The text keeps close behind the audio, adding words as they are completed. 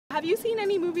Have you seen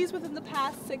any movies within the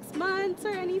past 6 months or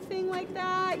anything like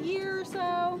that? Year or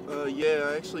so? Yeah,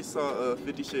 I actually saw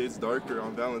 50 Shades Darker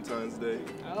on Valentine's Day.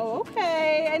 Oh,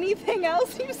 okay. Anything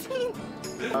else you've seen?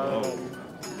 Put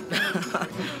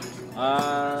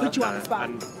you on the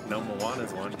spot. No,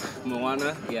 Moana's one.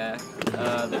 Moana, yeah.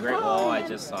 The Great Wall I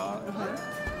just saw.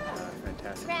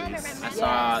 Fantastic Beasts. I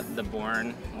saw the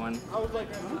Bourne one. Okay.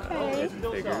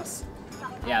 Hidden Figures.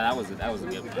 Yeah, that was a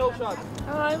good one.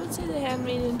 I would say The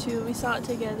Handmaiden too. We saw it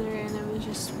together and it was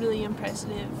just really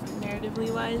impressive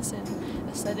narratively wise, and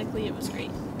aesthetically it was great.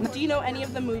 Do you know any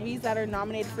of the movies that are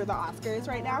nominated for the Oscars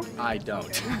right now? I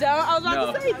don't. Don't? I was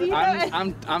about to say, do you know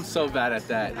any? I'm so bad at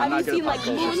that. Have you seen like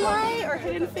Moonlight or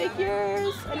Hidden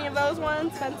Figures? Any of those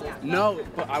ones, Spencer? No,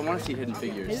 but I want to see Hidden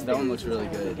Figures. That one looks really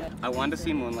good. I wanted to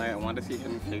see Moonlight. I wanted to see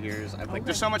Hidden Figures.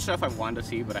 There's so much stuff I wanted to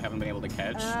see, but I haven't been able to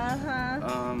catch.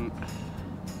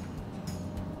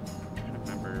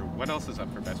 What else is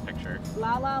up for Best Picture?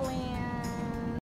 La La Land.